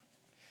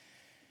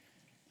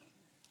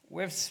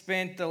We've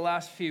spent the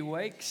last few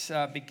weeks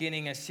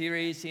beginning a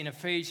series in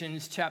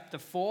Ephesians chapter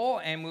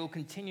 4, and we'll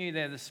continue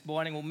there this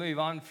morning. We'll move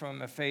on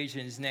from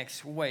Ephesians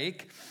next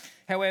week.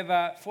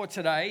 However, for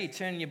today,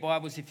 turn your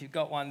Bibles if you've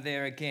got one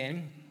there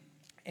again.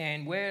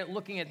 And we're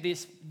looking at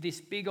this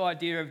big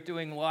idea of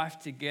doing life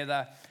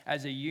together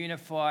as a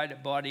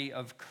unified body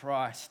of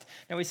Christ.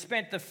 Now, we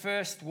spent the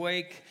first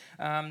week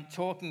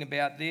talking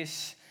about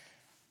this.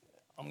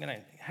 I'm going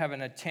to have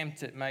an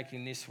attempt at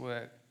making this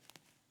work.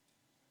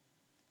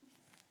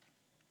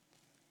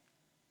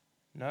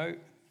 No,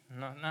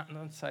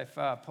 not so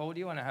far. Paul, do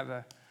you want to have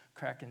a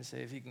crack and see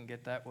if you can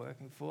get that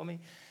working for me?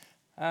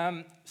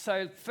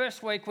 So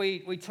first week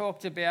we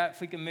talked about,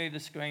 if we can move the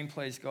screen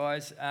please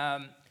guys,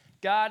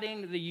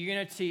 guarding the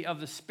unity of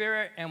the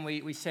Spirit, and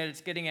we said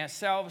it's getting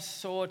ourselves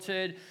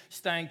sorted,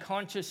 staying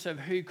conscious of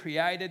who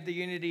created the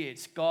unity,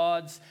 it's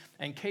God's,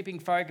 and keeping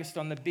focused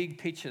on the big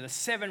picture, the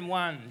 7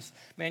 ones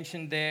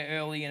mentioned there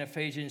early in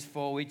Ephesians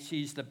 4, which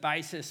is the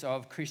basis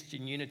of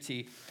Christian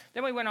unity.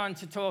 Then we went on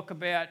to talk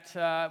about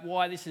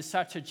why this is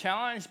such a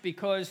challenge,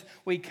 because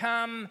we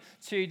come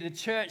to the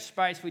church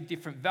space with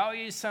different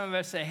values. Some of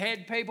us are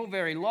head people,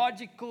 very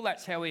logical.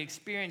 That's how we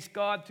experience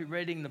God, through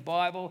reading the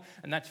Bible,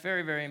 and that's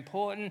very, very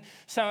important.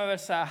 Some of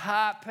us are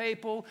heart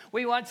people.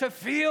 We want to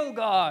feel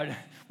God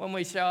when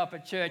we show up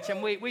at church,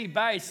 and we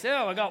base,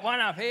 I got one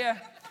up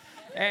here.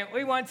 And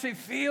we want to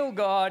feel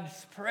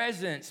God's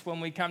presence when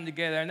we come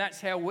together, and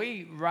that's how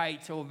we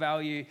rate or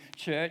value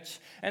church.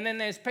 And then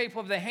there's people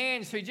of the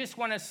hands who just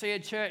want to see a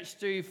church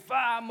do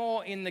far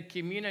more in the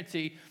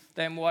community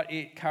than what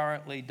it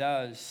currently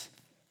does.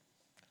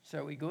 So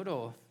are we good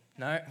or?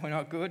 No, we're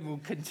not good. We'll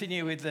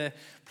continue with the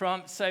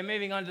prompt. So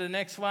moving on to the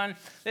next one.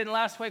 Then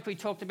last week we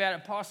talked about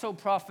apostle,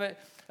 prophet,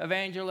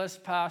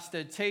 evangelist,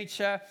 pastor,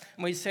 teacher.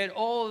 And we said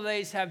all of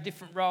these have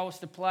different roles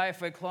to play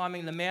if we're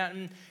climbing the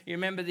mountain. You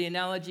remember the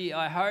analogy,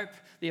 I hope.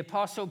 The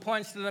apostle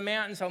points to the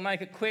mountains. I'll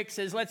make it quick.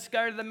 Says, let's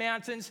go to the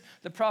mountains.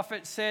 The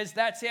prophet says,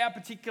 that's our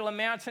particular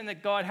mountain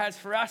that God has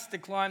for us to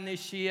climb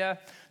this year.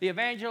 The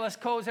evangelist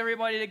calls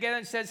everybody together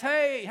and says,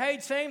 hey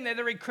team, they're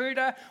the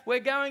recruiter. We're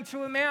going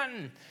to a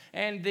mountain.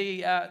 And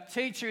the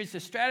teacher is the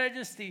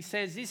strategist. He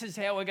says, this is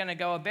how we're going to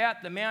go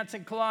about the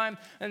mountain climb.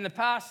 And the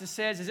pastor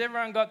says, has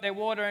everyone got their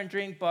water and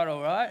drink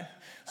bottle, right?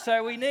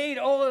 So we need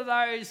all of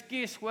those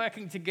gifts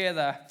working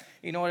together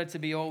in order to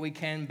be all we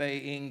can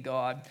be in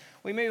God.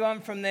 We move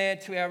on from there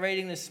to our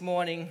reading this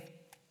morning,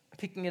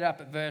 picking it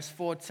up at verse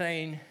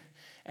 14.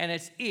 And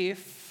it's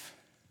if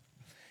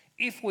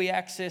we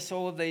access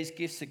all of these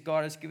gifts that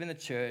God has given the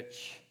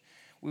church,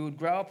 we would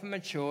grow up and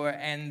mature,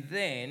 and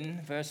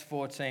then, verse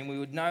 14, we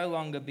would no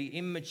longer be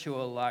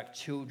immature like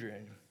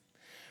children.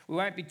 We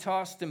won't be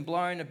tossed and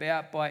blown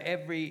about by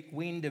every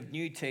wind of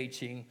new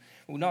teaching.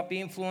 We will not be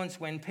influenced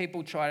when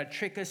people try to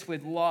trick us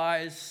with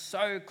lies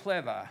so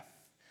clever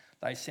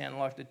they sound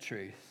like the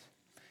truth.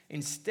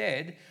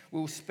 Instead,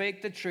 we'll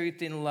speak the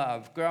truth in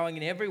love, growing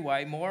in every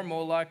way more and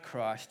more like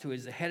Christ, who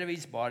is the head of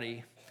his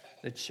body,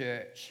 the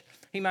church.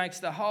 He makes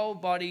the whole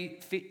body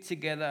fit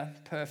together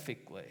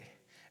perfectly,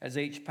 as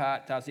each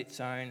part does its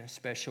own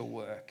special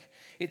work.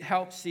 It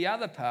helps the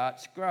other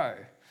parts grow,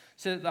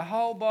 so that the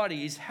whole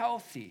body is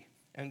healthy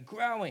and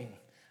growing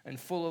and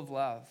full of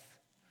love.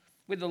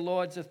 With the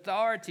Lord's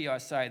authority, I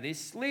say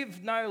this,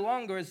 live no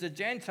longer as the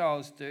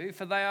Gentiles do,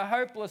 for they are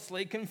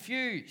hopelessly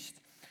confused.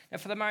 Now,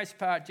 for the most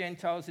part,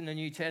 Gentiles in the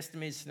New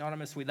Testament is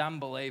synonymous with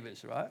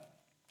unbelievers, right?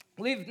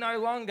 Live no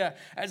longer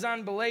as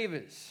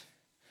unbelievers.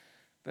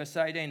 Verse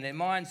 18, their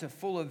minds are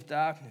full of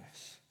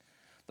darkness.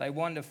 They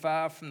wander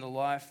far from the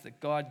life that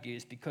God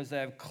gives because they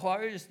have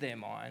closed their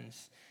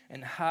minds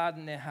and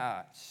hardened their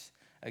hearts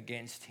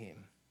against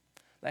him.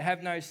 They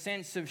have no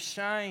sense of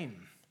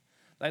shame.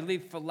 They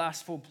live for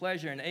lustful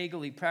pleasure and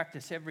eagerly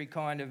practice every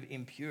kind of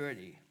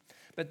impurity.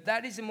 But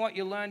that isn't what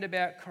you learned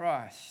about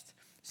Christ.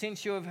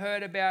 Since you have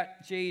heard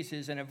about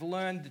Jesus and have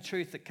learned the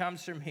truth that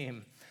comes from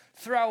him,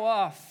 throw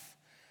off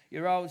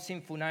your old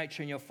sinful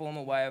nature and your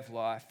former way of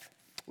life,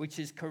 which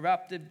is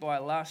corrupted by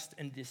lust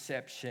and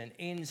deception.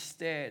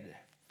 Instead,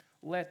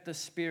 let the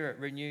Spirit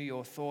renew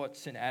your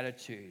thoughts and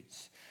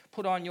attitudes.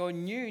 Put on your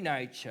new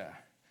nature,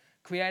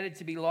 created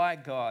to be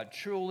like God,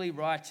 truly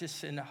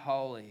righteous and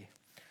holy.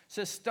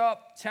 So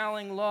stop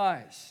telling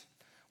lies.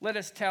 Let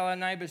us tell our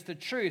neighbours the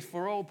truth,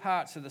 for all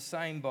parts of the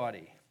same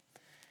body.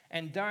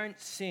 And don't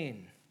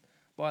sin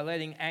by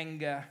letting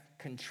anger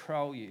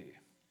control you.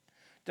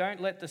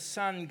 Don't let the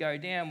sun go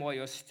down while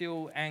you're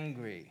still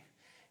angry.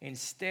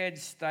 Instead,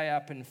 stay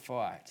up and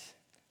fight.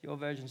 Your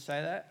version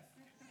say that?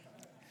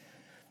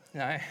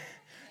 No.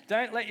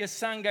 Don't let your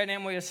sun go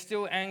down while you're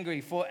still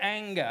angry, for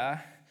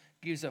anger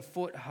gives a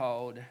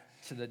foothold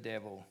to the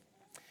devil.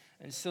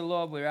 And so,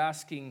 Lord, we're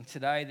asking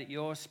today that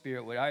your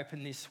Spirit would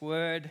open this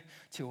word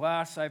to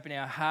us, open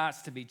our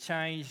hearts to be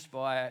changed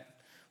by it.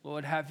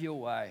 Lord, have your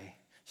way.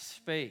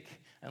 Speak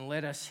and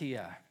let us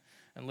hear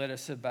and let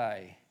us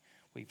obey.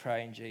 We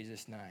pray in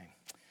Jesus' name.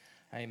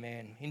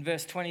 Amen. In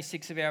verse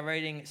 26 of our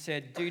reading, it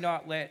said, do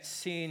not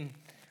sin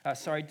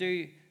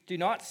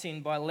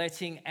by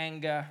letting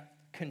anger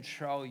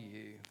control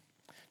you.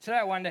 Today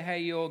I wonder how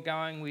you're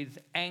going with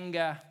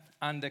anger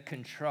under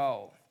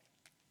control.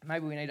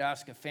 Maybe we need to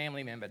ask a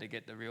family member to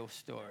get the real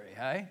story,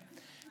 hey?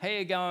 How are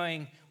you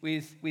going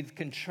with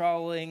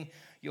controlling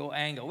your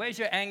anger? Where's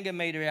your anger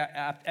meter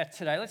at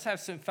today? Let's have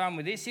some fun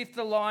with this. If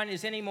the line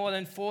is any more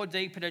than 4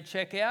 deep at a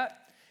checkout,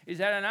 is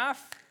that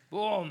enough?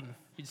 Boom.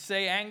 You'd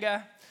see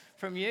anger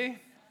from you.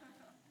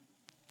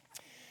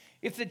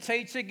 If the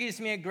teacher gives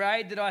me a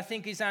grade that I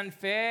think is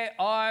unfair,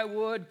 I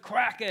would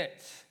crack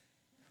it.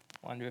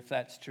 Wonder if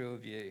that's true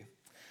of you.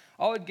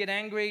 I get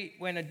angry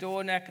when a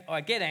door knocker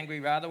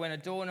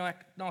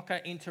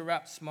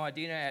interrupts my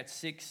dinner at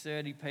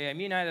 6:30 p.m.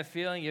 You know the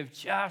feeling, you've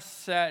just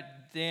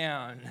sat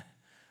down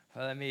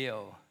for the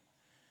meal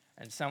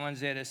and someone's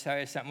there to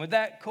say something. Would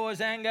that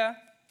cause anger?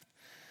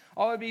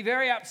 I would be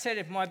very upset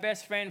if my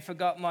best friend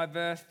forgot my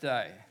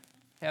birthday.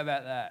 How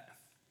about that?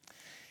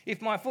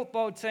 If my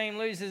football team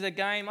loses a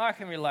game, I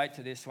can relate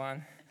to this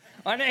one.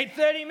 I need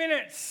 30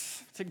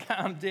 minutes to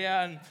calm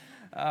down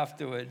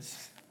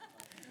afterwards.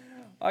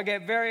 I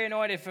get very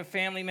annoyed if a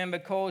family member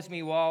calls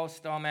me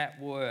whilst I'm at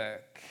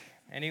work.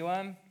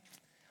 Anyone?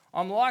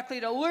 I'm likely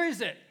to lose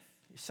it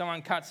if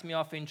someone cuts me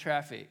off in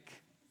traffic.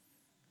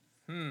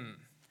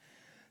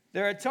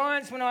 There are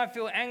times when I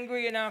feel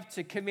angry enough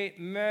to commit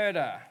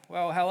murder.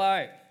 Well,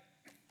 hello.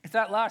 If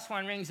that last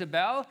one rings a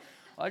bell,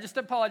 I just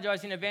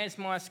apologise in advance.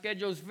 My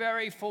schedule's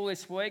very full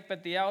this week,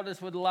 but the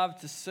elders would love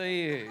to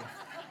see you.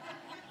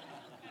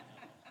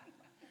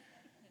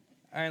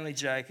 Only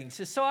joking.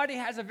 Society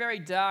has a very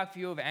dark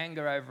view of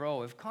anger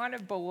overall. We've kind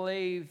of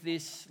believed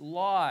this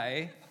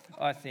lie,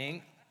 I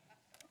think,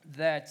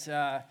 that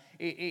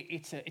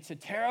it's a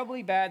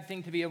terribly bad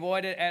thing to be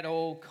avoided at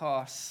all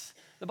costs.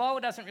 The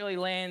Bible doesn't really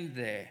land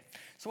there.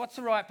 So what's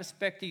the right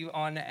perspective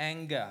on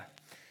anger?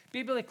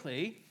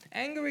 Biblically,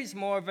 anger is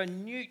more of a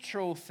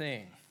neutral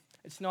thing.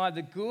 It's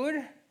neither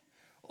good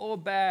or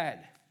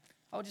bad.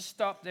 I'll just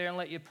stop there and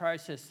let you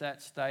process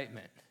that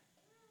statement.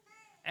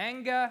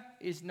 Anger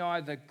is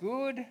neither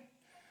good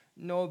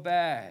nor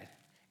bad.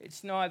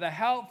 It's neither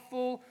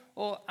helpful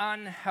or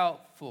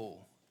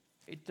unhelpful.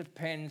 It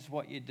depends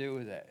what you do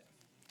with it.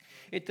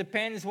 It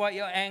depends what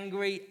you're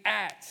angry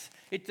at.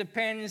 It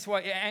depends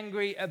what you're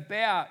angry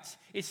about.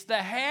 It's the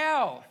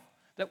how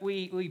that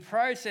we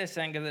process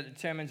anger that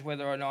determines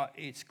whether or not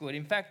it's good.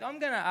 In fact, I'm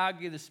going to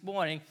argue this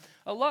morning,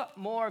 a lot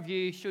more of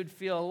you should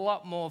feel a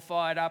lot more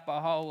fired up a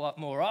whole lot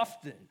more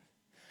often.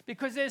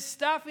 Because there's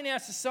stuff in our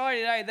society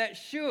today that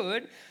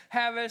should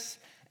have us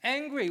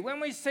angry.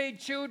 When we see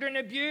children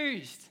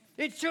abused,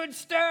 it should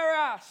stir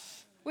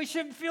us. We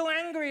should feel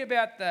angry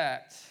about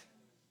that.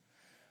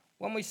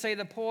 When we see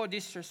the poor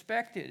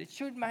disrespected, it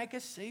should make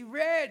us see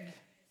red.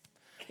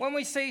 When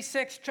we see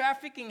sex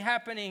trafficking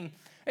happening,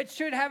 it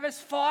should have us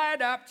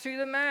fired up to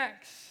the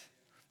max.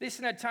 This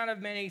and a ton of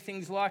many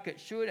things like it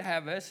should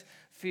have us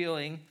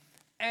feeling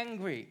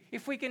angry.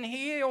 If we can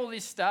hear all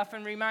this stuff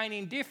and remain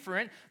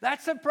indifferent,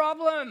 that's a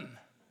problem.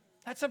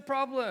 That's a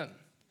problem.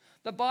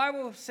 The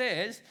Bible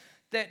says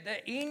that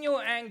in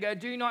your anger,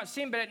 do not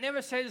sin, but it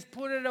never says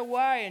put it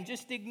away and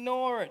just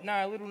ignore it.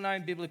 No, a little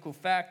known biblical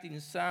fact in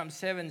Psalm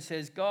 7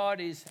 says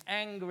God is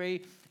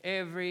angry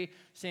every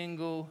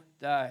single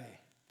day.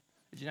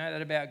 Did you know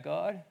that about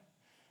God?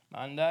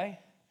 Monday,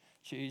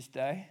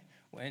 Tuesday,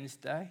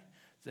 Wednesday,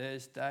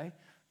 Thursday,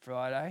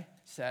 Friday,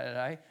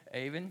 Saturday,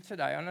 even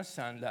today on a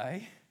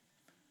Sunday,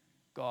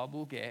 God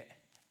will get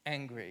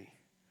angry.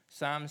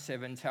 Psalm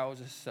 7 tells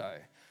us so.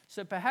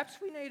 So perhaps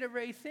we need to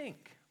rethink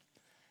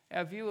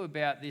our view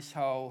about this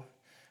whole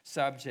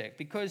subject,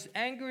 because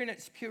anger in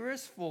its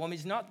purest form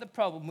is not the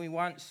problem we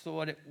once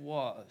thought it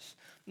was.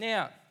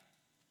 Now,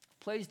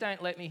 please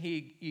don't let me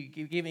hear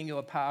you giving you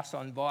a pass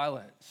on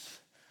violence.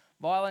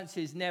 Violence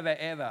is never,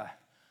 ever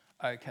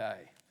okay.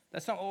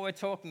 That's not what we're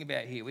talking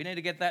about here. We need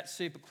to get that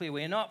super clear.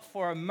 We're not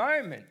for a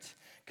moment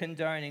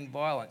condoning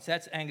violence.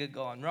 That's anger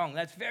gone wrong.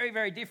 That's very,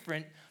 very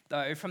different,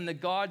 though, from the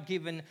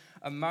God-given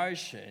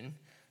emotion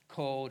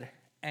called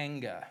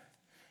anger.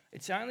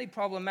 It's only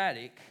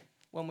problematic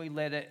when we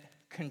let it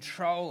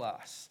control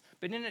us.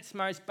 But in its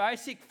most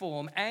basic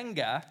form,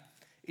 anger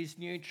is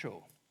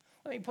neutral.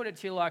 Let me put it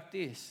to you like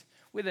this.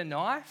 With a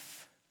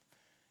knife,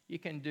 you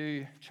can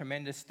do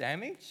tremendous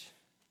damage.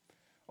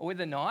 Or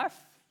with a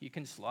knife, you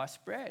can slice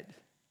bread.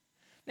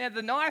 Now,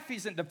 the knife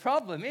isn't the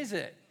problem, is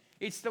it?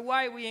 It's the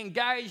way we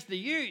engage the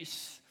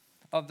use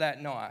of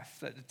that knife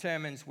that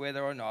determines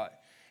whether or not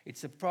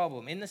it's a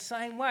problem. In the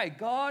same way,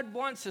 God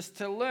wants us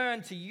to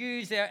learn to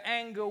use our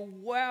anger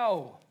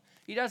well.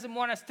 He doesn't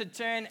want us to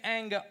turn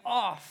anger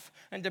off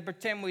and to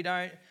pretend we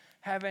don't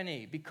have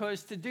any.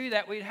 Because to do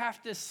that, we'd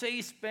have to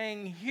cease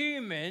being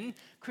human,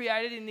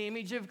 created in the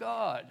image of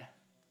God.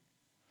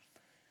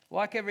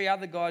 Like every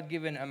other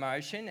God-given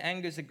emotion,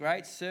 anger is a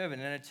great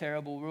servant and a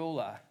terrible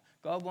ruler.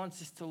 God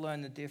wants us to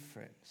learn the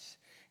difference.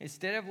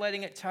 Instead of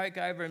letting it take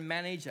over and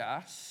manage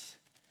us,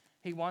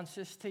 he wants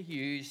us to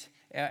use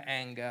our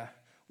anger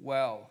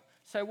well.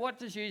 So what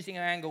does using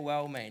our anger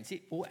well mean?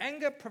 Well,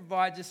 anger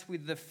provides us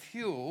with the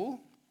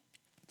fuel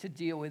to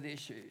deal with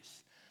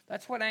issues.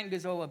 That's what anger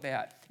is all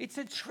about. It's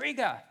a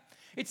trigger.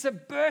 It's a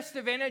burst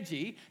of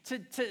energy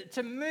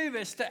to move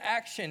us to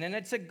action, and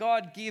it's a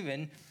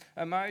God-given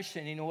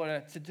emotion in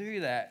order to do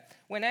that.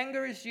 When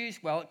anger is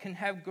used well, it can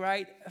have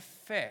great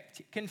effect.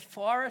 It can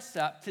fire us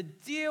up to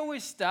deal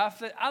with stuff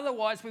that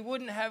otherwise we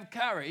wouldn't have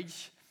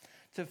courage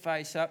to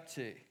face up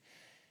to.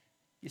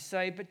 You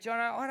say, but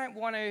Jono, I don't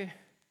want to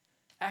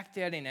act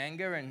out in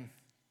anger and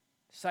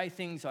say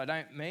things I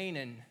don't mean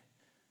and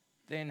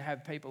then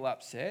have people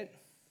upset.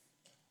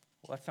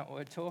 Well, that's not what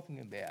we're talking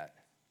about.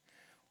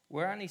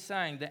 We're only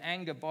saying that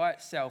anger by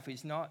itself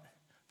is not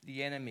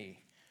the enemy.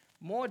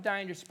 More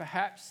dangerous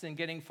perhaps than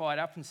getting fired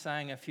up and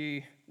saying a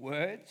few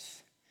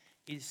words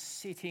is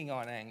sitting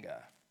on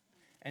anger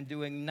and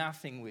doing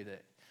nothing with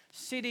it.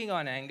 Sitting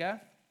on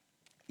anger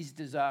is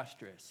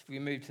disastrous. If we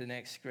move to the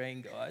next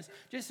screen, guys,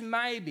 just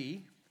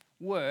maybe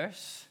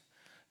worse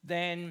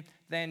than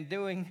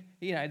doing,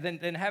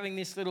 than having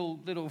this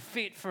little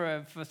fit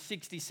for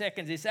 60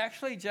 seconds. It's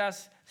actually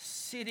just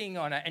sitting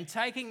on it and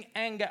taking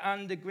anger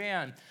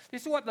underground.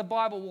 This is what the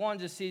Bible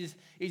warns us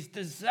is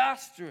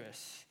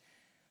disastrous.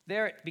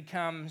 There it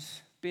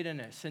becomes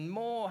bitterness, and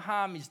more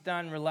harm is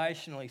done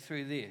relationally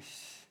through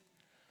this.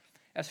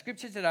 Our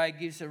scripture today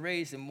gives a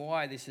reason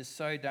why this is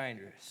so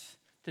dangerous,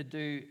 to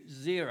do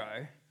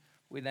zero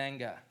with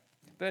anger.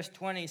 Verse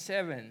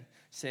 27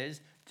 says,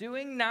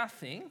 doing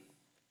nothing,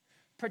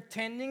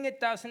 pretending it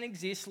doesn't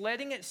exist,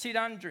 letting it sit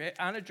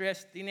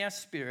unaddressed in our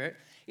spirit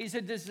is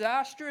a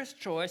disastrous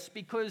choice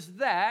because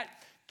that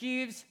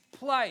gives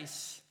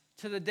place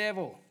to the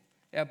devil,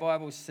 our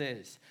Bible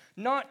says.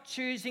 Not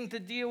choosing to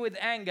deal with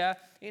anger,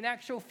 in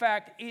actual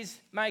fact, is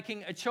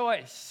making a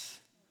choice.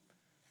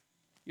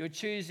 You're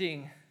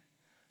choosing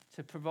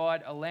to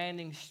provide a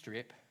landing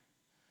strip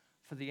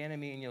for the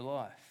enemy in your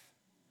life.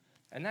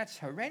 And that's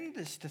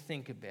horrendous to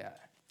think about.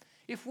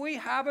 If we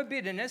harbour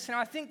bitterness, and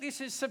I think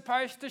this is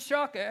supposed to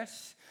shock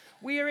us,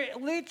 we are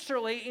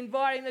literally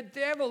inviting the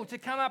devil to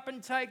come up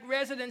and take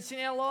residence in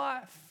our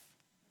life.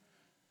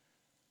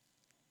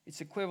 It's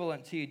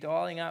equivalent to you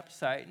dialing up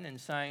Satan and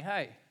saying,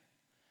 hey,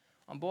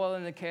 I'm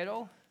boiling the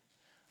kettle,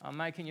 I'm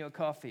making you a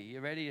coffee.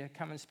 You ready to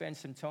come and spend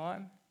some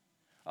time?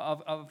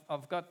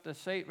 I've got the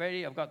seat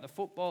ready, I've got the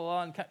football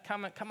on,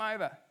 come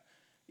over.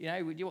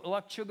 Would you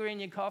like sugar in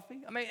your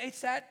coffee? I mean,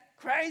 it's that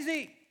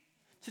crazy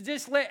to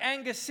just let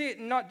anger sit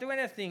and not do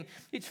anything.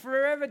 It's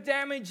forever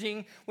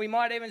damaging. We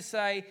might even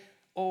say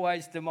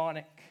always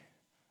demonic.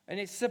 And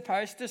it's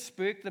supposed to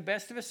spook the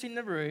best of us in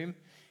the room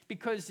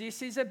because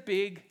this is a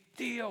big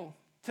deal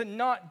to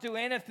not do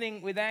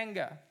anything with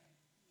anger.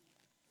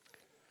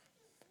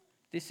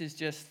 This is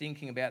just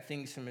thinking about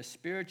things from a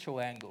spiritual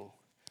angle,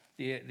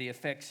 the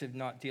effects of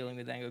not dealing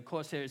with anger. Of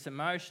course, there is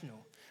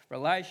emotional,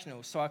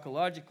 relational,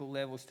 psychological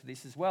levels to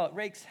this as well. It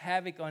wreaks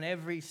havoc on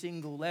every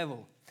single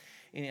level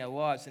in our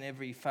lives and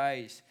every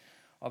phase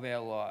of our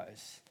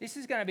lives. This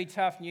is going to be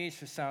tough news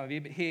for some of you,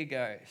 but here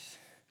goes.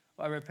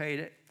 I repeat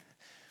it.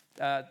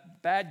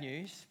 Bad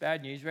news,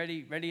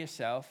 ready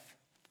yourself.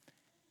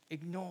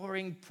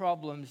 Ignoring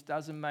problems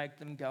doesn't make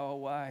them go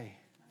away.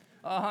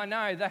 Oh, I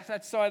know,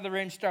 that side of the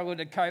room struggled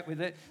to cope with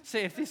it. See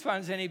if this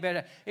one's any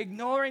better.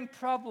 Ignoring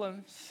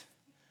problems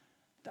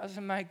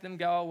doesn't make them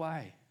go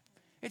away.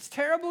 It's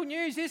terrible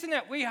news, isn't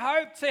it? We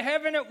hope to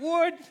heaven it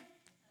would.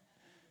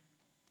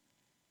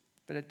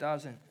 But it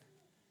doesn't.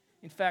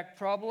 In fact,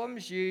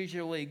 problems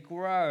usually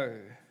grow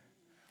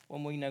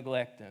when we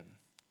neglect them.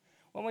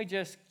 When we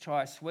just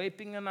try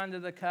sweeping them under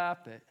the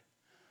carpet,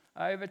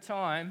 over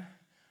time,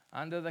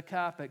 under the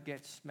carpet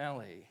gets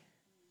smelly.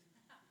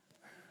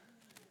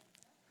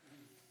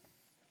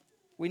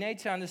 We need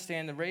to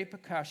understand the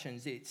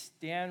repercussions. It's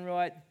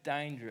downright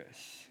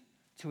dangerous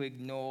to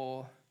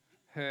ignore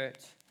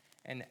hurt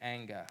and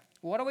anger.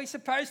 What are we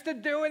supposed to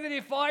do with it?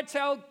 If I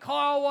tell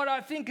Kyle what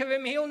I think of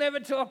him, he'll never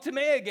talk to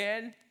me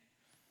again.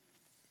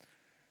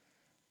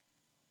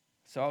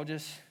 So I'll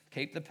just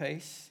keep the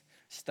peace,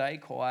 stay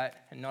quiet,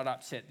 and not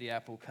upset the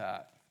apple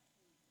cart.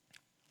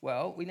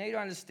 Well, we need to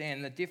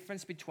understand the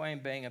difference between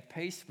being a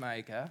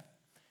peacemaker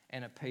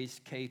and a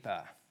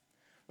peacekeeper.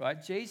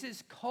 Right?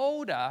 Jesus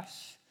called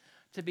us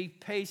to be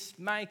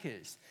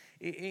peacemakers.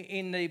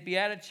 In the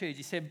Beatitudes,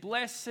 he said,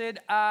 blessed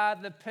are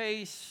the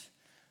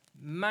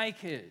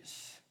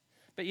peacemakers.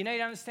 But you need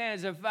to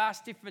understand there's a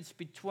vast difference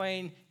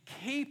between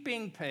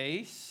keeping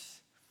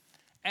peace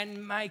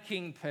and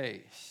making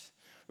peace,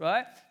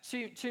 right?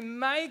 To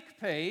make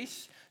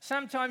peace,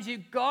 sometimes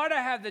you've got to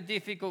have the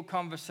difficult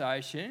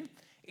conversation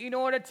in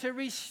order to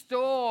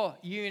restore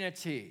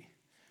unity.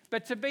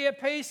 But to be a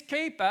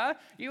peacekeeper,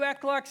 you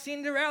act like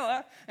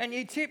Cinderella and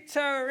you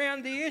tiptoe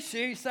around the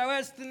issue so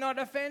as to not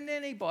offend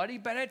anybody,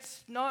 but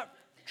it's not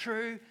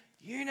true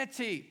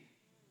unity.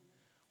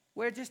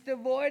 We're just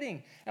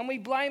avoiding. And we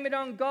blame it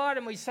on God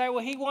and we say,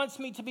 well, he wants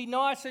me to be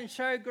nice and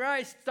show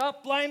grace.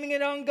 Stop blaming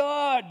it on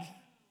God.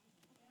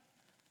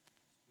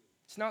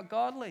 It's not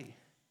godly.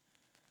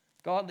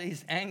 God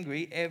is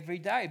angry every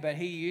day, but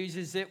he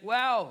uses it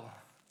well.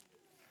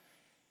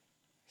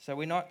 So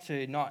we're not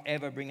to not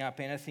ever bring up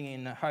anything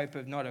in the hope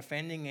of not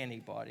offending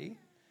anybody.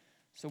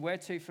 So where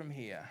to from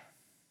here?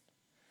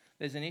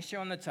 There's an issue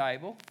on the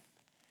table.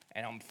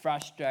 and I'm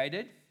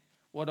frustrated.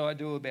 What do I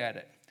do about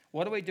it?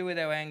 What do we do with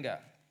our anger?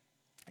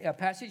 Our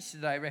passage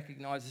today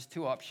recognises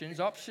two options.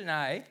 Option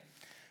A,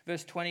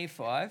 verse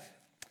 25,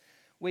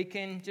 we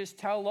can just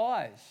tell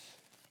lies.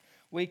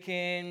 We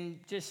can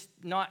just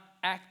not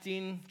act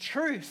in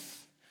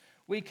truth.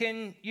 We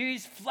can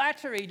use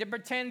flattery to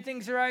pretend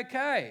things are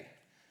okay.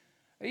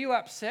 Are you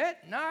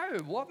upset? No.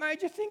 What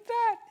made you think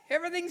that?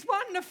 Everything's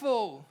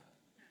wonderful.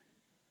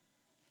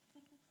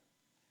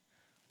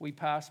 We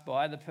pass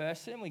by the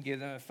person, we give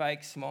them a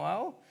fake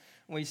smile,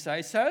 and we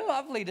say, so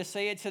lovely to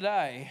see you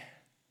today.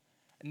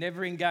 And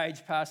never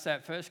engage past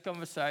that first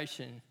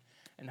conversation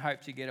and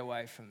hope to get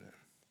away from them.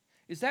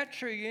 Is that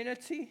true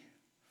unity?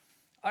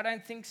 I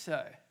don't think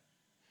so.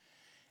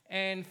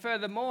 And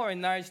furthermore,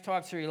 in those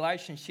types of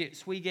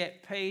relationships, we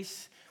get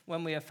peace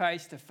when we are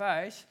face to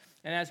face.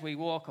 And as we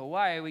walk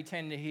away, we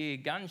tend to hear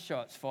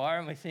gunshots fire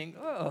and we think,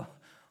 oh,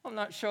 I'm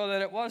not sure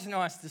that it was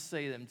nice to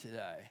see them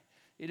today.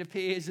 It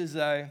appears as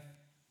though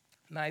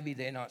maybe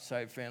they're not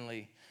so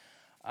friendly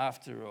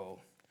after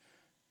all.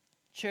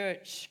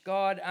 Church,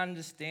 God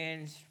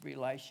understands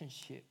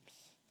relationships.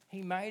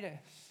 He made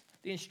us.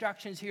 The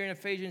instructions here in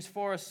Ephesians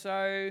 4 are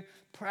so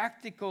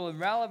practical and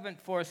relevant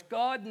for us.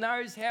 God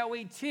knows how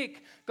we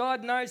tick.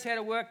 God knows how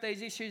to work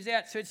these issues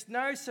out. So it's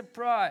no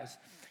surprise.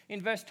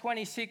 In verse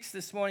 26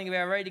 this morning of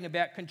our reading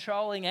about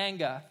controlling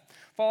anger,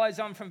 follows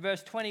on from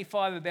verse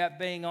 25 about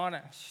being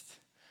honest.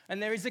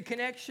 And there is a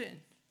connection.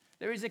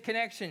 There is a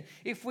connection.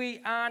 If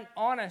we aren't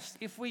honest,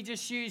 if we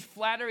just use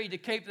flattery to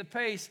keep the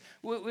peace,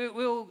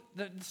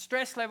 the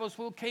stress levels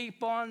will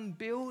keep on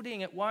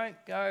building. It won't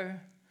go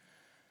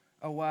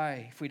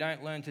away if we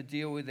don't learn to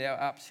deal with our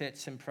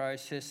upsets and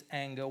process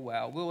anger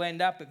well. We'll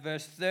end up at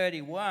verse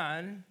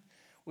 31,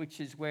 which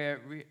is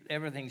where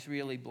everything's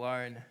really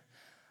blown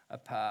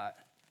apart.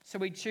 So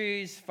we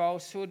choose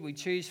falsehood, we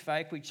choose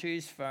fake, we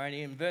choose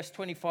phony. And verse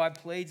 25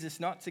 pleads us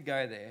not to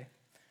go there.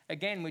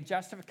 Again, with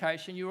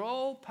justification, you're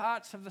all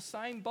parts of the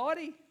same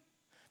body.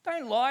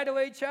 Don't lie to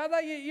each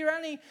other. You're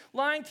only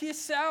lying to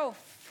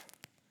yourself.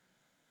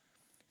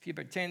 If you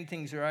pretend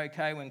things are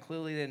okay when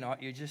clearly they're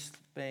not, you're just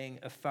being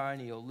a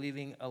phony or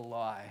living a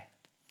lie.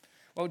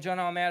 Well, John,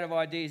 I'm out of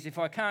ideas. If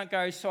I can't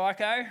go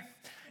psycho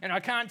and I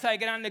can't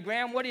take it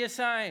underground, what are you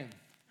saying?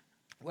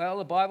 Well,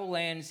 the Bible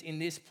lands in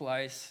this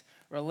place.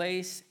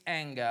 Release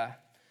anger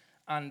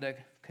under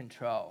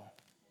control.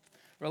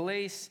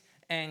 Release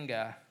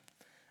anger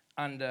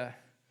under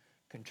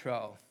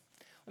control.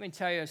 Let me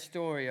tell you a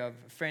story of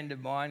a friend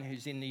of mine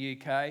who's in the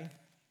UK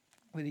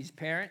with his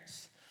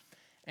parents,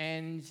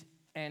 and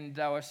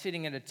they were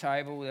sitting at a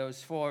table. There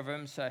was four of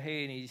them, so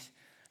he and his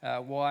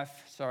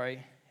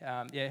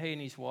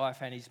wife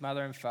and his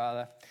mother and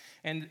father,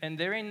 and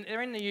they're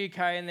in the UK,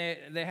 and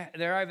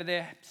they're over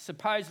there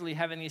supposedly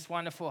having this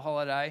wonderful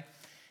holiday.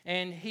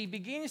 And he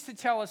begins to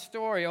tell a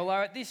story,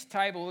 although at this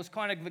table it was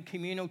kind of a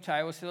communal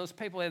table, so there was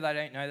people there they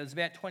don't know. There's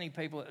about 20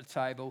 people at the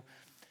table,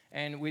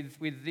 and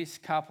with this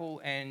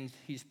couple and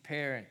his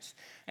parents.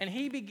 And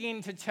he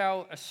began to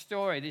tell a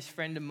story, this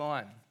friend of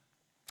mine,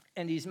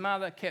 and his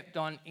mother kept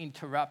on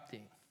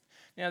interrupting.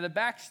 Now, the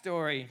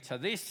backstory to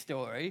this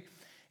story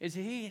is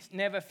he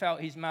never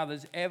felt his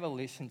mother's ever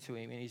listened to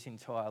him in his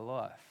entire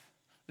life.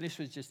 This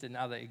was just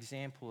another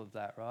example of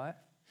that, right?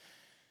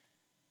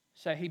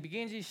 So he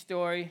begins his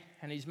story,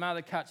 and his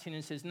mother cuts in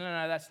and says, no,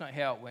 that's not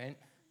how it went.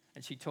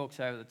 And she talks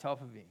over the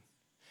top of him.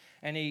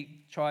 And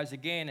he tries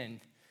again, and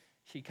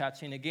she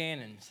cuts in again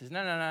and says, no,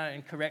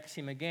 and corrects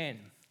him again.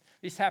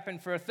 This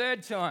happened for a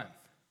third time,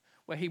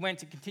 where he went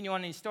to continue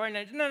on his story,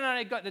 and no,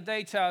 he got the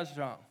details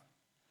wrong.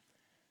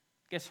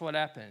 Guess what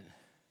happened?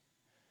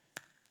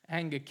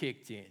 Anger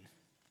kicked in.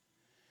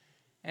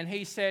 And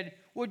he said,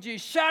 would you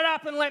shut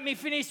up and let me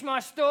finish my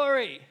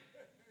story?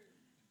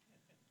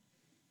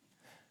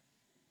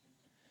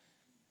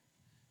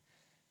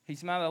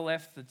 His mother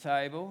left the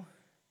table,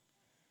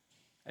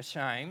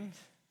 ashamed,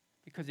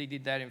 because he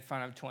did that in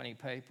front of 20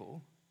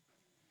 people.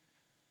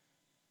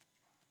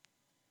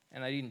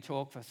 And they didn't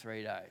talk for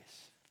 3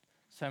 days.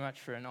 So much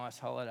for a nice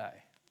holiday.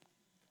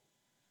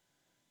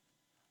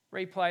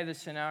 Replay the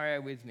scenario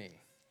with me.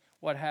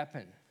 What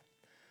happened?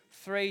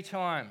 3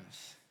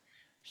 times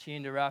she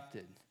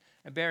interrupted.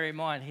 And bear in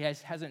mind, he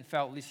hasn't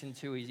felt listened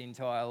to his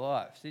entire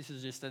life. This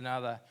is just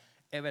another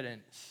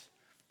evidence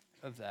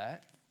of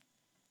that.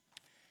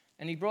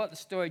 And he brought the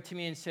story to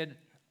me and said,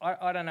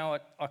 I don't know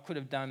what I could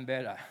have done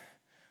better.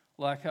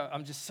 Like,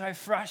 I'm just so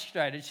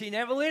frustrated. She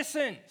never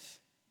listens.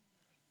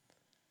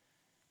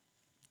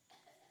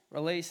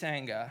 Release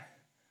anger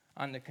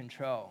under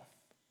control.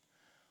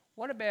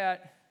 What about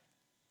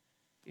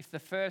if the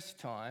first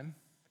time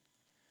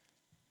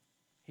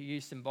he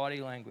used some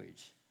body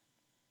language?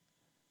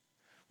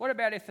 What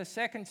about if the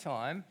second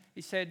time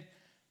he said,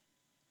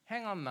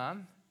 hang on,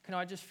 Mum, can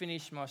I just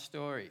finish my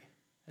story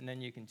and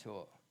then you can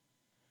talk?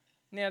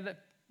 Now,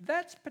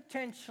 that's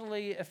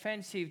potentially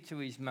offensive to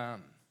his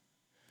mum.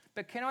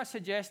 But can I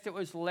suggest it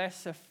was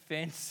less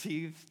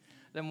offensive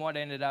than what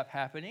ended up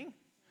happening?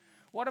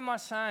 What am I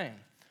saying?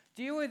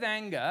 Deal with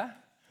anger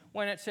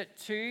when it's at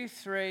 2,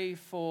 3,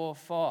 4,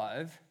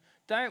 5.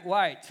 Don't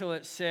wait till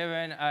it's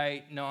 7,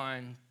 8,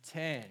 9,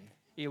 10.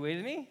 You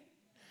with me?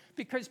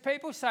 Because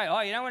people say,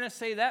 oh, you don't want to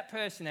see that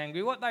person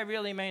angry. What they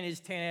really mean is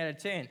 10 out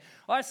of 10.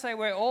 I say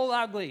we're all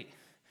ugly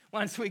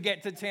once we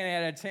get to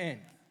 10 out of 10.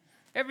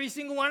 Every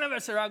single one of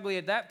us are ugly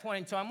at that point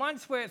in time.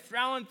 Once we're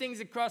throwing things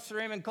across the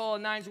room and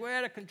calling names, we're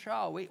out of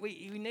control.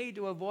 We need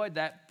to avoid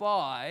that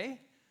by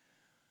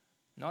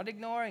not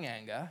ignoring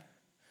anger,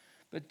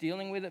 but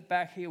dealing with it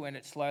back here when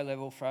it's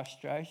low-level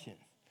frustration.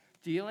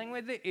 Dealing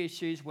with the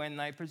issues when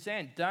they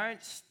present.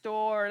 Don't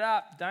store it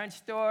up. Don't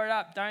store it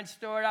up. Don't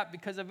store it up,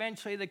 because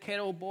eventually the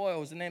kettle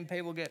boils and then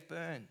people get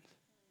burned.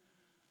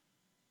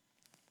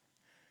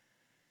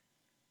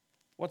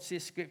 What's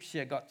this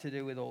scripture got to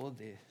do with all of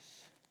this?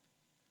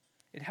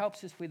 It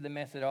helps us with the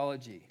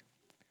methodology.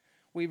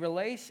 We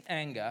release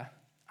anger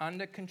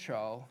under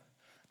control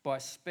by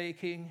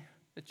speaking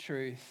the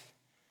truth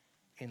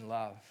in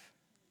love.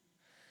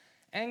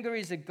 Anger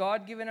is a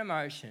God-given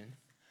emotion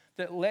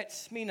that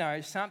lets me know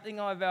something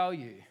I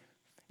value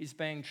is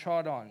being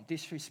trod on,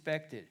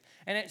 disrespected.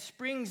 And it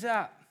springs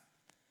up.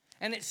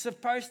 And it's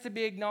supposed to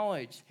be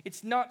acknowledged.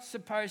 It's not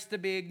supposed to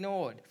be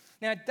ignored.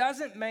 Now, it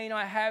doesn't mean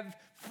I have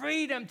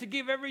freedom to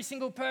give every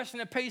single person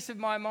a piece of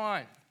my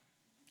mind.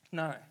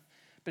 No.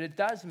 But it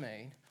does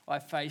mean I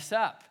face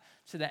up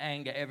to the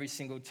anger every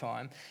single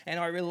time, and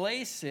I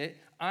release it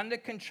under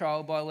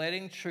control by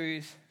letting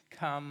truth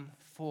come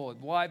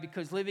forward. Why?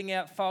 Because living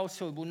out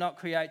falsehood will not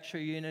create true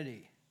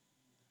unity.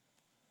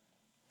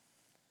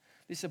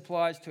 This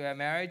applies to our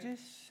marriages.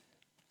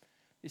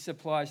 This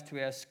applies to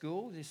our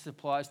schools. This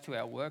applies to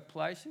our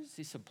workplaces.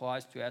 This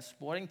applies to our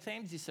sporting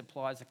teams. This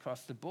applies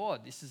across the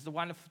board. This is the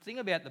wonderful thing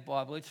about the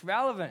Bible. It's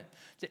relevant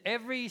to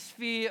every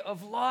sphere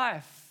of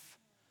life.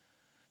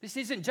 This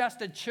isn't just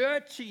a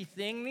churchy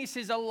thing. This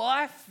is a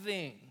life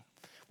thing.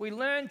 We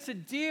learn to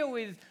deal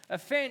with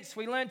offense.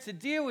 We learn to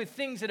deal with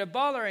things that are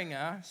bothering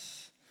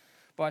us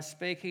by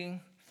speaking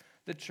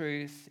the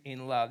truth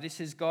in love.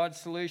 This is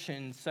God's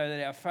solution so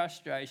that our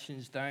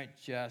frustrations don't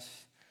just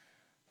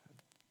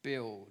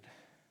build.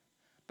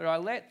 But I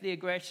let the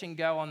aggression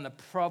go on the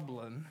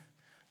problem,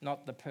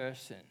 not the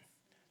person.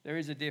 There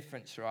is a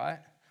difference, right?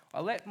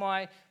 I let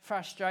my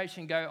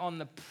frustration go on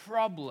the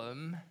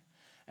problem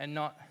and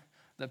not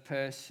the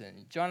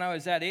person. Jono,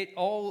 is that it?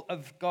 All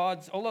of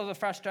the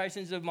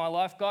frustrations of my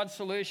life, God's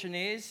solution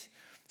is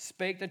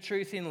speak the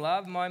truth in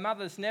love. My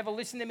mother's never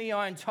listened to me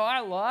my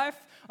entire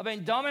life. I've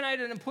been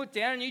dominated and put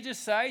down, and you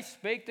just say,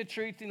 speak the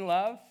truth in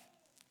love.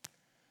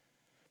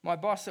 My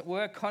boss at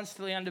work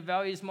constantly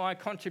undervalues my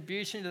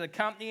contribution to the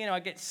company, and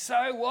I get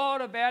so wild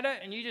about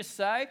it, and you just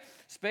say,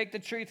 speak the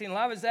truth in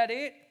love. Is that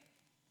it?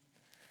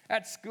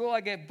 At school,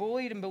 I get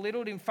bullied and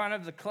belittled in front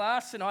of the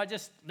class, and I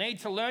just need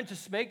to learn to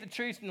speak the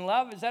truth in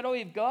love. Is that all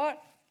you've got?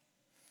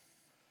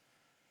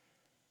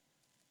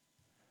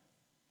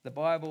 The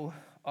Bible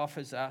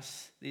offers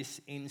us this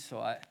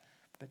insight,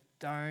 but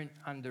don't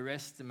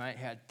underestimate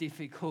how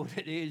difficult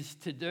it is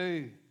to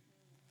do.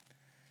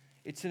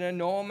 It's an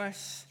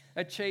enormous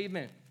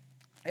achievement.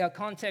 Our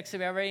context of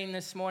our reading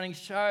this morning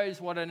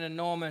shows what an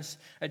enormous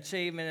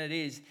achievement it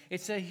is.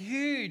 It's a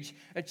huge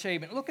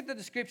achievement. Look at the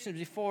descriptions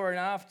before and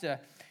after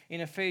in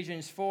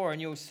Ephesians 4,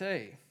 and you'll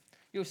see.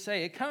 You'll see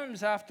it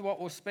comes after what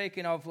we were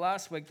speaking of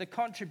last week, the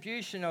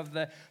contribution of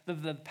the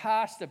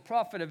pastor,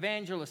 prophet,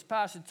 evangelist,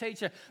 pastor,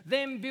 teacher,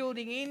 them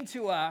building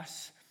into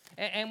us.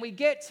 And we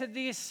get to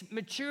this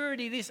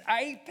maturity, this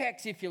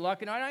apex, if you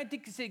like, and I don't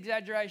think it's an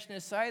exaggeration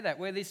to say that,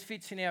 where this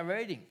fits in our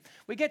reading.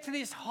 We get to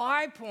this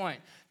high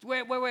point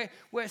where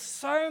we're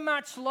so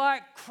much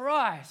like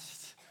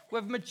Christ.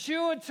 We've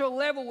matured to a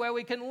level where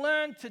we can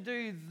learn to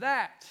do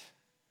that.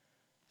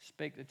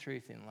 Speak the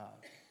truth in love.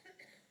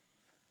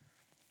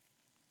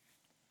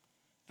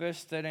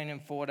 Verse 13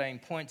 and 14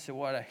 points to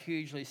what a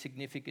hugely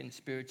significant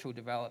spiritual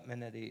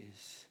development it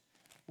is.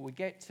 We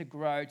get to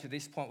grow to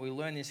this point. We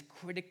learn this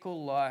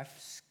critical life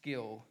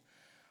skill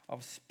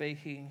of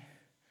speaking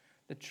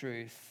the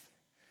truth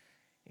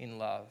in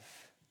love.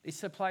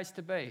 It's the place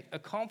to be.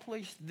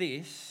 Accomplish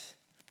this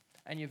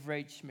and you've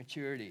reached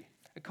maturity.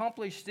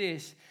 Accomplish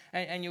this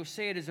and you'll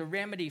see it as a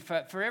remedy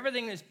for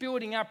everything that's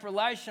building up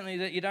relationally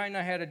that you don't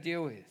know how to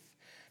deal with.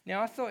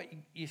 Now, I thought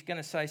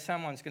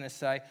someone's going to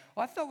say,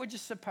 I thought we're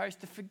just supposed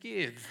to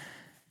forgive.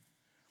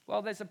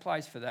 Well, there's a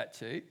place for that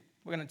too.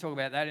 We're going to talk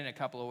about that in a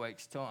couple of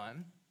weeks'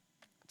 time.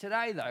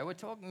 Today, though, we're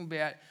talking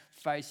about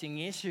facing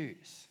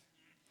issues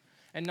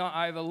and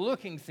not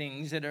overlooking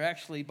things that are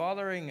actually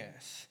bothering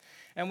us.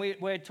 And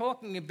we're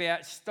talking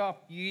about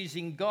stop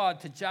using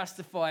God to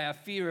justify our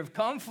fear of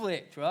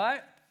conflict,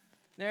 right?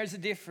 There's a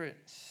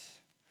difference.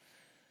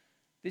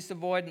 This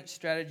avoidance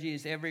strategy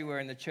is everywhere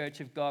in the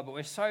church of God, but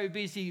we're so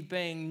busy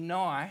being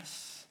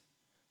nice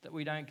that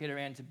we don't get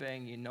around to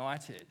being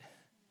united.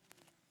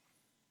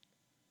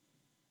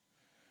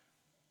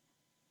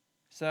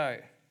 So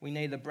we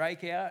neither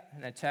break out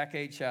and attack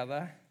each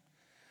other,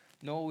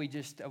 nor we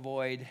just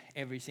avoid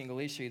every single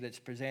issue that's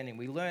presenting.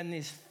 We learn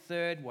this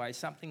third way,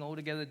 something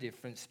altogether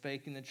different,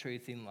 speaking the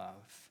truth in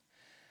love.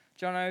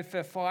 John, if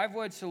a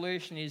 5-word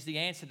solution is the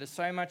answer to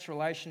so much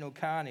relational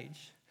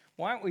carnage,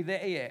 Why aren't we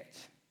there yet?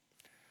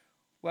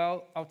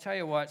 Well, I'll tell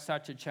you why it's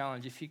such a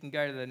challenge. If you can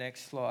go to the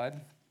next slide.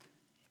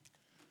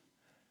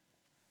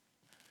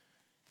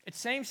 It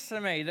seems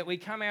to me that we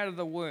come out of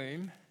the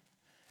womb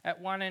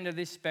at one end of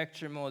this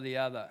spectrum or the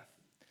other.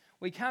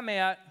 We come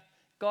out,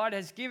 God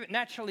has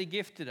naturally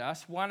gifted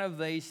us one of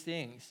these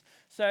things.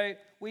 So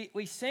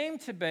we seem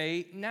to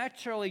be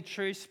naturally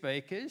truth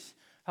speakers.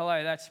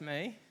 Hello, that's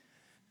me.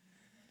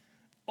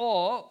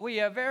 Or we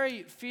are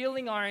very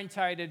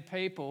feeling-orientated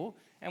people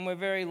and we're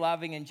very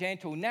loving and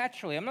gentle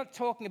naturally. I'm not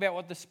talking about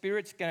what the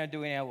Spirit's going to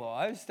do in our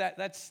lives.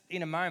 That's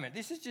in a moment.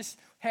 This is just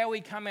how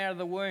we come out of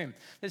the womb.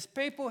 There's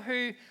people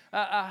who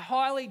are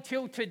highly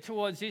tilted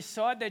towards this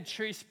side. They're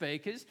true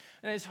speakers.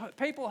 And there's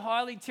people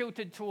highly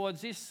tilted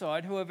towards this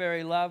side who are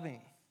very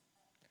loving.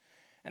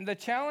 And the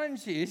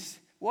challenge is,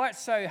 why it's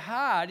so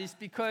hard is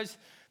because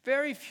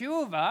very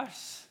few of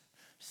us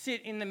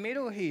sit in the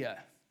middle here.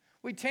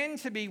 We tend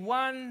to be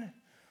one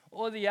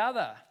or the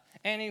other.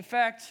 And in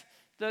fact,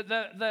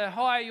 the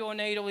higher your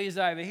needle is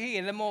over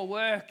here, the more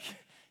work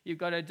you've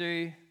got to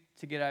do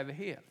to get over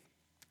here.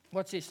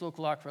 What's this look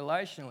like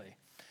relationally?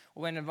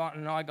 When Yvonne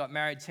and I got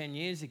married 10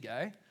 years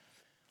ago,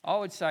 I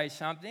would say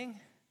something,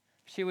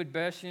 she would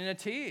burst into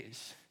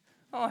tears.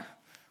 Oh,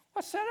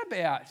 what's that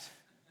about?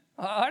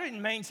 I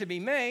didn't mean to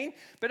be mean,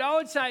 but I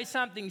would say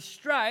something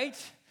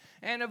straight,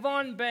 and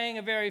Yvonne, being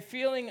a very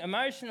feeling,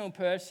 emotional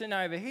person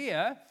over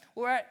here,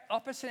 we're at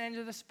opposite ends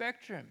of the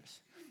spectrums.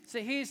 So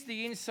here's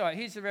the insight,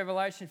 here's the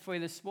revelation for you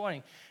this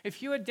morning.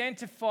 If you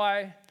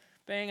identify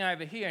being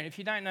over here, and if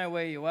you don't know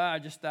where you are,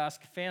 just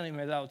ask a family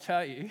member, they'll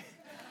tell you.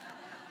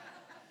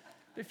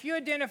 If you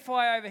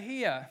identify over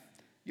here,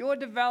 your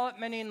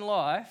development in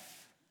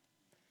life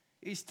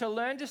is to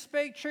learn to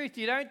speak truth.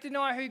 You don't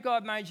deny who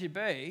God made you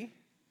be,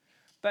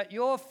 but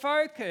your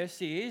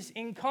focus is,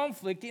 in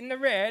conflict, in the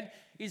red,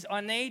 is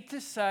I need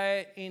to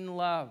say it in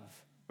love,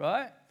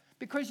 right?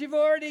 Because you've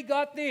already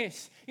got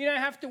this. You don't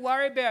have to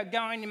worry about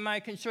going and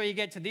making sure you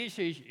get to the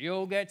issues.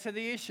 You'll get to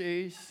the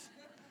issues.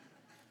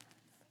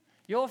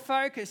 Your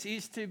focus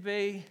is to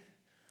be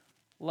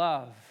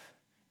love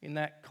in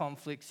that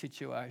conflict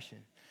situation.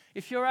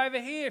 If you're over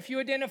here, if you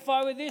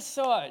identify with this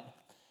side,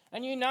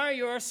 and you know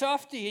you're a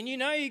softie, and you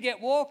know you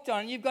get walked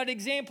on, you've got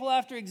example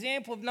after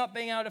example of not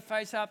being able to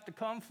face up to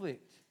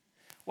conflict.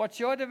 What's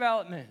your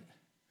development?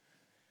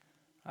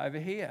 Over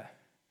here.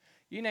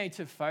 You need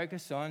to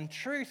focus on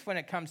truth when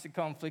it comes to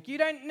conflict. You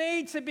don't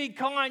need to be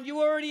kind.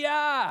 You already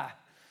are,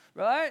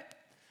 right?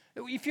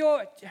 If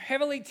you're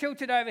heavily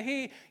tilted over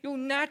here, you'll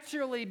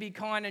naturally be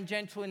kind and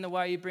gentle in the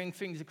way you bring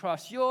things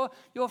across. Your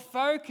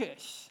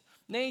focus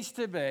needs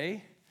to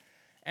be,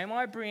 am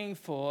I bringing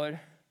forward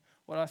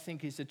what I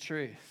think is the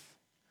truth?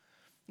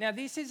 Now,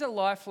 this is a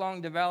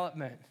lifelong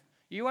development.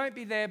 You won't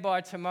be there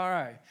by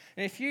tomorrow.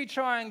 And if you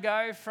try and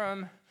go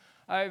from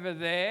over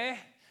there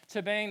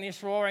to being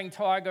this roaring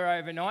tiger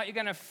overnight, you're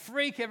going to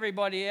freak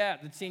everybody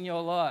out that's in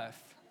your life.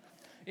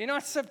 You're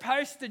not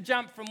supposed to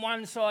jump from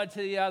one side to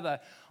the other.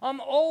 I'm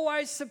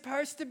always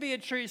supposed to be a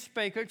true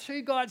speaker. It's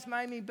who God's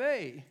made me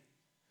be.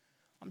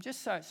 I'm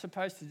just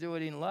supposed to do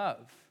it in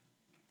love.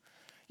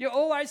 You're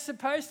always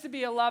supposed to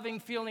be a loving,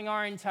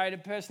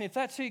 feeling-orientated person if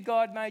that's who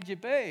God made you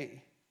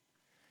be.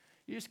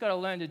 You just got to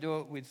learn to do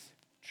it with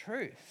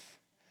truth.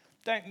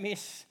 Don't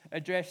miss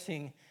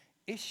addressing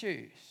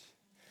issues.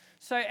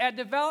 So our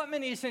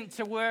development isn't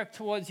to work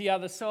towards the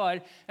other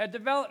side. Our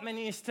development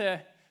is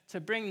to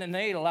bring the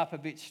needle up a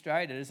bit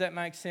straighter. Does that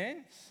make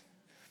sense?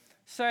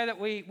 So that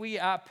we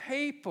are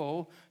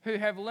people who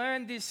have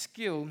learned this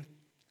skill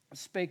of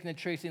speaking the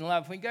truth in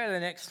love. If we go to the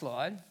next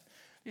slide.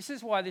 This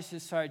is why this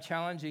is so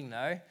challenging,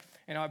 though.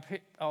 And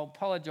I'll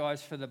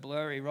apologise for the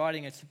blurry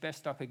writing. It's the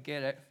best I could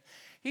get it.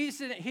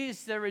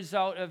 Here's the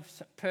result of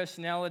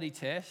personality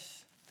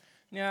tests.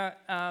 Now,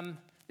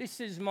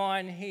 this is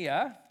mine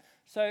here.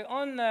 So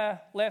on the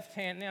left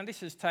hand, now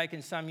this was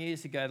taken some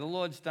years ago. The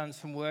Lord's done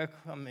some work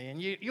on me,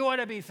 and you ought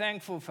to be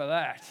thankful for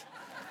that.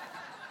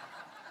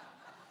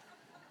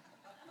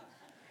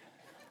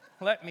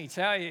 Let me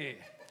tell you.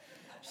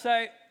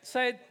 So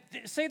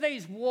see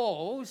these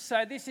walls?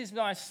 So this is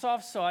my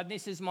soft side, and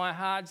this is my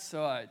hard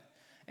side.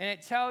 And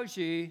it tells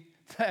you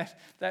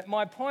that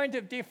my point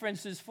of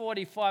difference is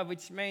 45,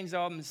 which means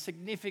I'm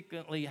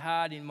significantly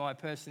hard in my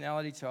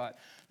personality type.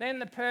 Then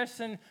the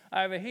person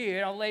over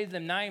here, I'll leave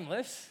them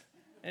nameless,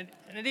 and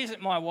it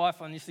isn't my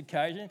wife on this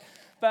occasion,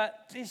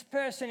 but this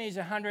person is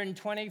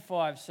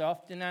 125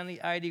 soft and only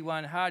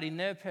 81 hard in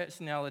their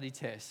personality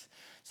test.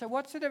 So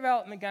what's the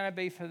development going to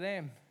be for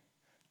them?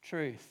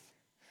 Truth.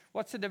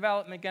 What's the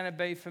development going to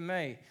be for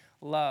me?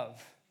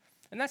 Love.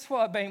 And that's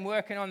why I've been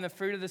working on the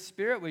fruit of the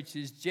Spirit, which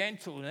is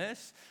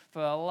gentleness,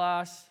 for the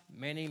last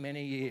many,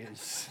 many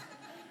years.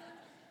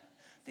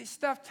 This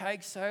stuff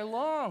takes so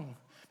long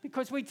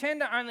because we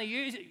tend to only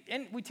use it,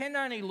 and we tend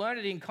to only learn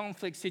it in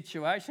conflict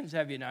situations,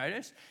 have you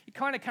noticed? You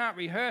kind of can't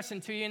rehearse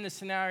until you're in the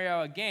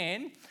scenario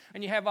again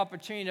and you have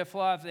opportunity to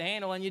fly off the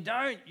handle, and you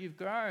don't, you've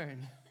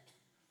grown.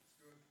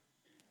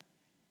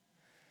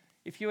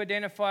 If you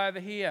identify over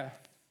here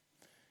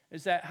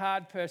as that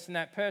hard person,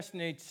 that person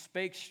who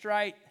speaks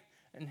straight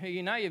and who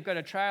you know you've got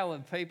a trail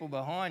of people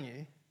behind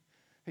you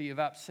who you've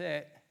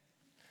upset,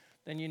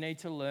 then you need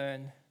to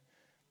learn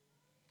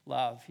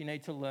love. You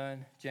need to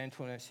learn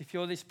gentleness. If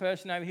you're this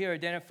person over here who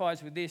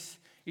identifies with this,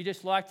 you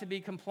just like to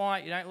be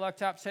compliant, you don't like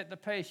to upset the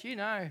peace, you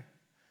know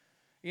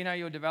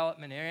your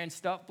development area, and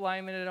stop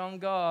blaming it on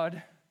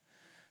God.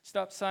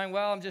 Stop saying,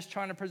 well, I'm just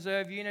trying to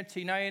preserve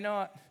unity. No, you're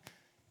not.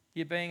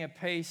 You're being a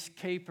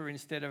peacekeeper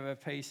instead of a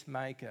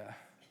peacemaker.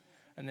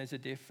 And there's a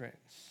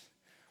difference.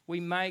 We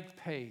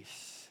make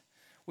peace.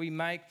 We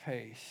make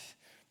peace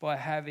by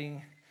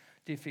having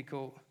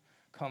difficult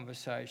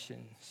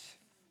conversations.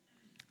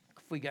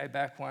 If we go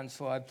back one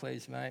slide,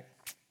 please, mate.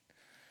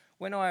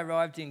 When I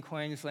arrived in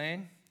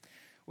Queensland,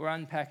 we're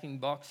unpacking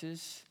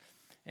boxes,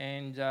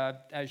 and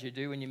as you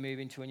do when you move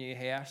into a new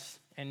house,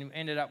 and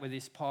ended up with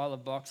this pile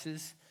of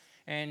boxes.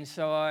 And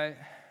so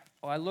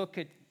I look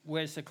at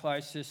where's the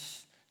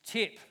closest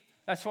tip.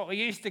 That's what we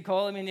used to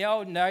call them in the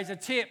olden days, a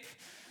tip.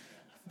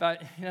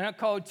 But not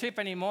called tip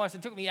anymore, so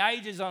it took me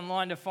ages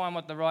online to find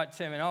what the right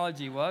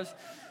terminology was.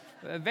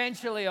 But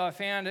eventually I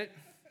found it.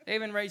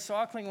 Even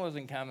recycling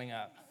wasn't coming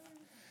up.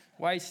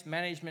 Waste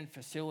management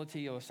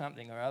facility or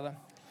something or other.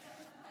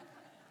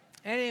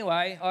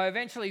 Anyway, I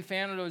eventually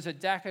found it was a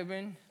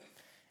Dakaban,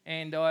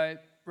 and I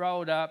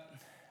rolled up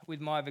with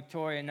my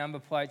Victoria number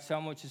plates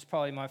on, which is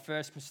probably my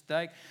first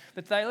mistake.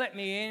 But they let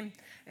me in,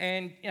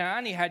 and I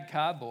only had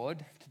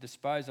cardboard to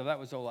dispose of. That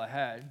was all I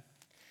had.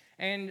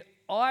 And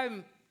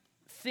I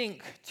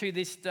think to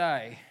this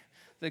day,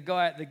 the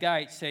guy at the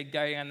gate said,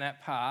 go down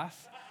that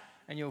path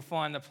and you'll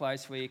find the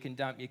place where you can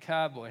dump your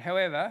cardboard.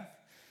 However,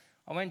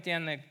 I went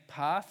down the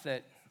path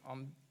that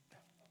I'm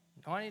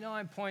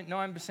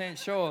 99.9%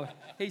 sure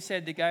he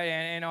said to go down,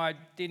 and I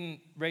didn't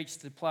reach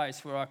the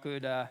place where I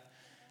could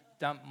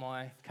dump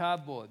my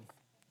cardboard.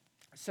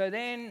 So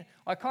then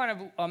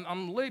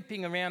I'm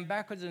looping around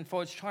backwards and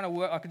forwards trying to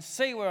work. I could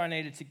see where I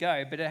needed to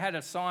go, but it had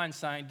a sign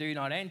saying do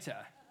not enter.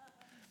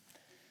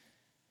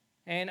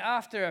 And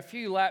after a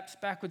few laps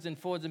backwards and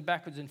forwards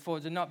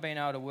and not being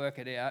able to work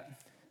it out,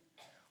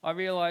 I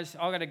realised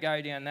I've got to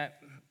go down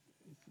that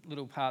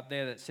little part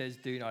there that says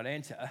do not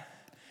enter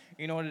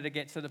in order to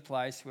get to the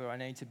place where I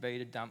need to be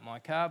to dump my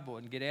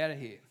cardboard and get out of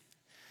here.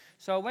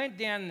 So I went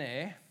down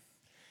there,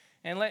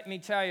 and let me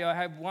tell you, I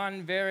had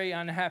one very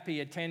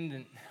unhappy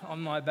attendant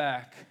on my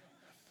back.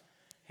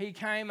 He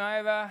came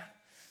over,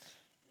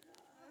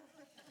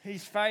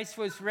 his face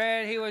was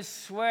red, he was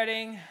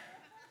sweating.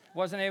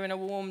 Wasn't even a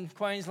warm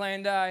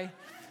Queensland day.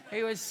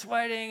 He was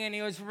sweating and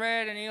he was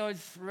red and he was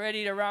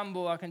ready to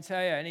rumble, I can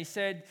tell you. And he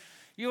said,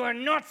 you are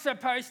not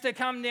supposed to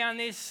come down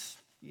this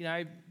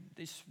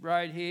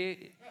road here.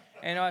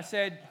 And I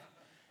said,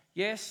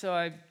 yes,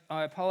 I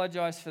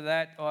apologise for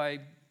that. I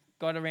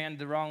got around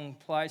the wrong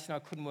place and I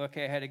couldn't work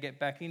out how to get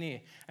back in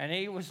here. And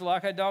he was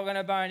like a dog on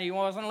a bone. He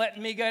wasn't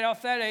letting me get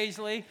off that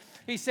easily.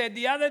 He said,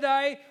 the other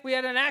day we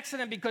had an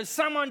accident because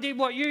someone did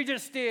what you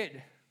just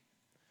did.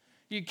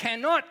 You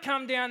cannot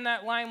come down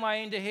that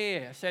laneway into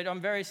here. I said, I'm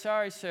very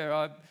sorry,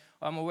 sir.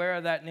 I'm aware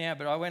of that now,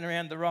 but I went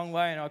around the wrong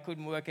way and I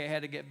couldn't work out how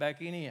to get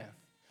back in here.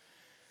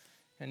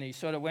 And he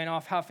sort of went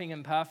off huffing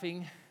and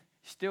puffing,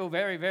 still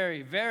very,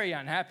 very, very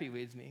unhappy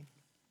with me.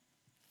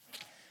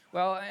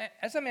 Well,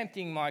 as I'm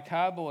emptying my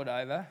cardboard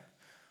over,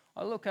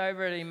 I look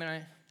over at him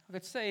and I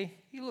could see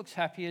he looks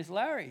happy as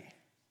Larry.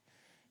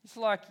 It's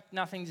like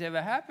nothing's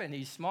ever happened.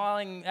 He's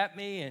smiling at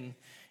me and,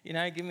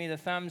 giving me the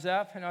thumbs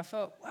up. And I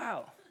thought,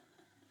 wow,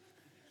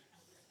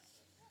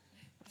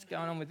 what's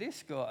going on with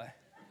this guy?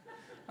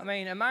 I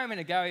mean, a moment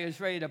ago he was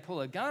ready to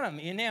pull a gun on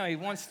me, and now he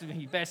wants to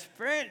be best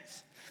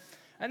friends.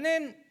 And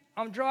then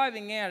I'm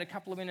driving out a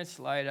couple of minutes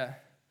later,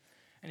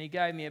 and he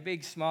gave me a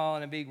big smile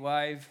and a big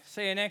wave.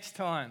 See you next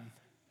time.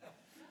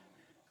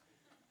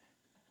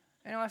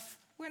 And I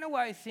went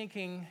away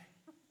thinking,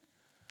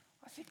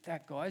 I think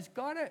that guy's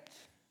got it.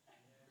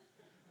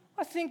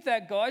 I think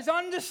that guy's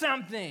onto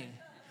something.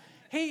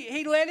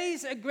 He let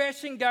his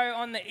aggression go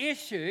on the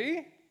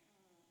issue,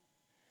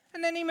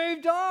 and then he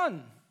moved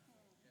on.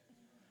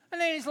 And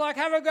then he's like,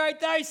 have a great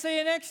day, see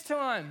you next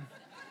time.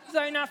 As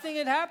though nothing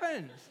had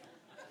happened.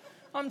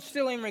 I'm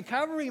still in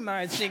recovery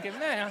mode thinking,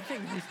 man, I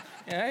think,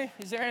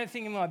 is there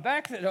anything in my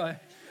back that I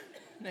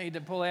need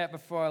to pull out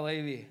before I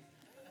leave here?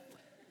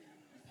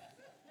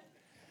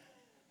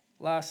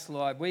 Last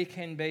slide. We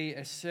can be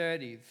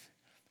assertive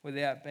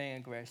without being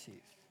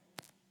aggressive.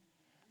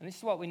 And this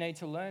is what we need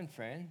to learn,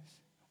 friends.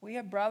 We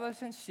are brothers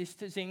and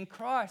sisters in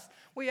Christ.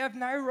 We have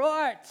no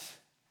right.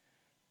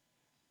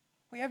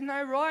 We have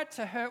no right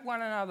to hurt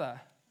one another.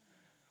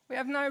 We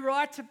have no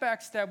right to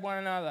backstab one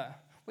another.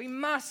 We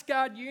must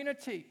guard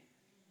unity.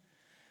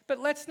 But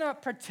let's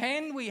not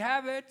pretend we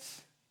have it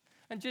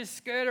and just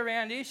skirt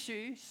around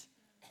issues.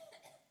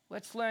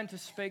 Let's learn to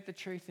speak the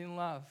truth in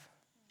love.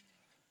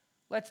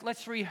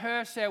 Let's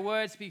rehearse our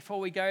words before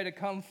we go to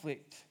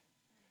conflict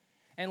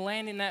and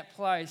land in that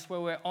place where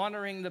we're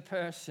honouring the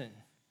person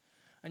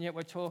and yet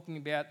we're talking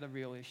about the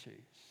real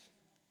issues.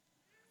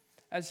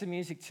 As the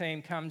music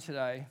team come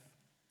today,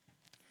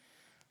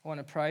 I want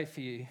to pray for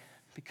you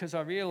because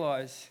I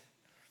realise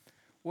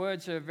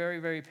Words are a very,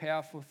 very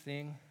powerful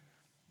thing.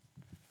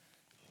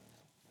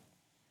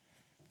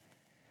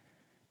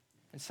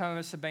 And some of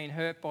us have been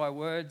hurt by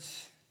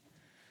words.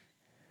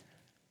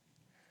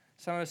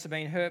 Some of us have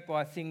been hurt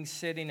by things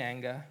said in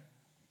anger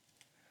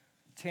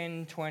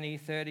 10, 20,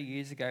 30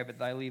 years ago, but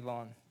they live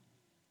on.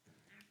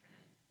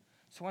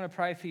 So I want to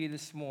pray for you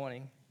this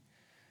morning.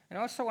 And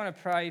I also want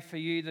to pray for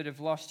you that have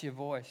lost your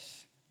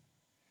voice.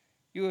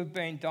 You have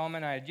been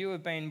dominated. You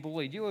have been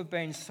bullied. You have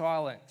been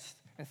silenced.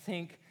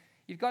 And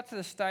you've got to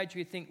the stage where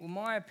you think, well,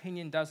 my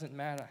opinion doesn't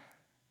matter.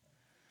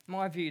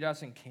 My view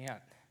doesn't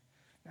count.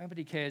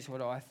 Nobody cares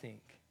what I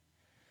think.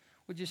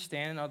 Would you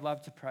stand? I'd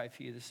love to pray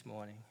for you this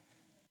morning.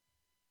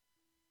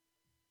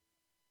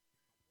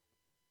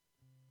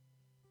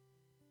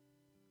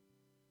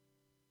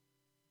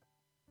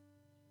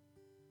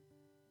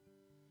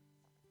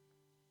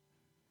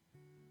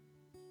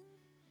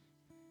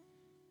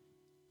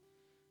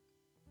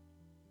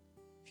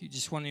 If you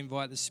just want to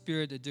invite the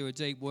Spirit to do a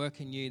deep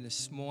work in you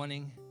this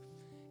morning,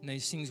 and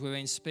these things we've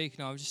been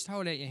speaking of, just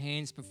hold out your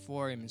hands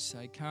before Him and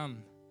say,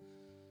 come,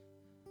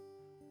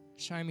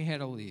 show me how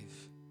to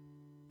live.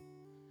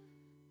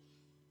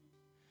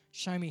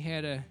 Show me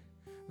how to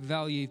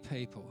value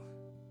people.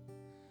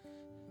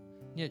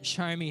 Yet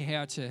show me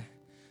how to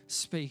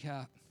speak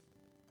up.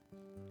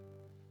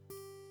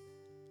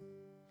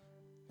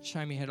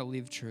 Show me how to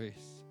live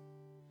truth.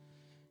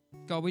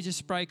 God, we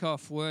just break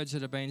off words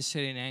that have been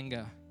said in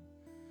anger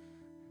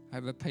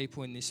over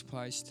people in this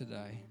place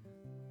today.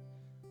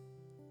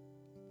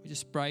 We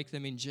just break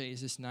them in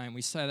Jesus' name.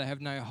 We say they have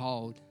no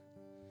hold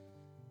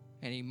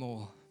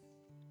anymore.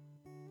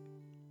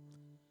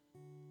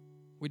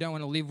 We don't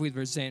want to live with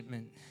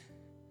resentment.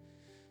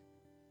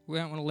 We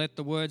don't want to let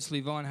the words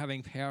live on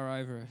having power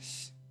over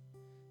us.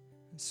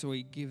 And so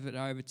we give it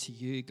over to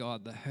you,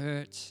 God, the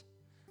hurt,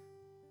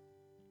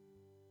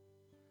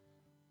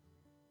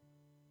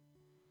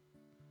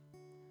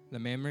 the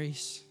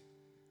memories.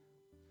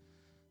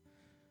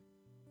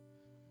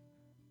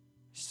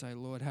 Say,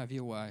 Lord, have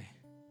your way.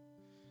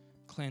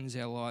 Cleanse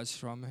our lives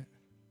from it.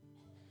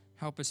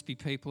 Help us be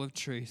people of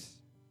truth.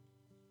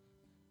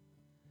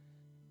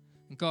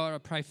 And God, I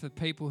pray for the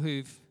people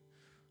who've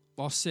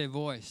lost their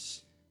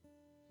voice.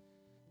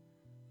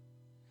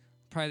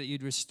 Pray that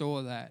you'd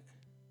restore that.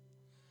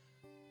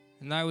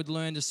 And they would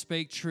learn to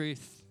speak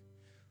truth,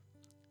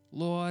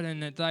 Lord,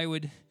 and that they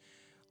would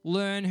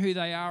learn who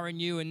they are in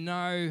you and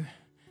know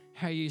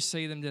how you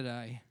see them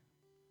today.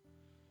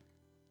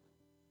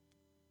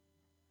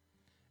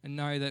 And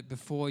know that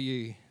before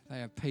you,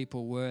 they are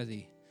people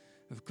worthy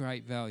of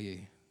great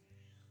value.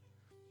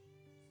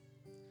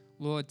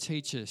 Lord,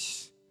 teach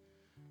us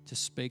to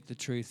speak the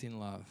truth in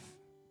love.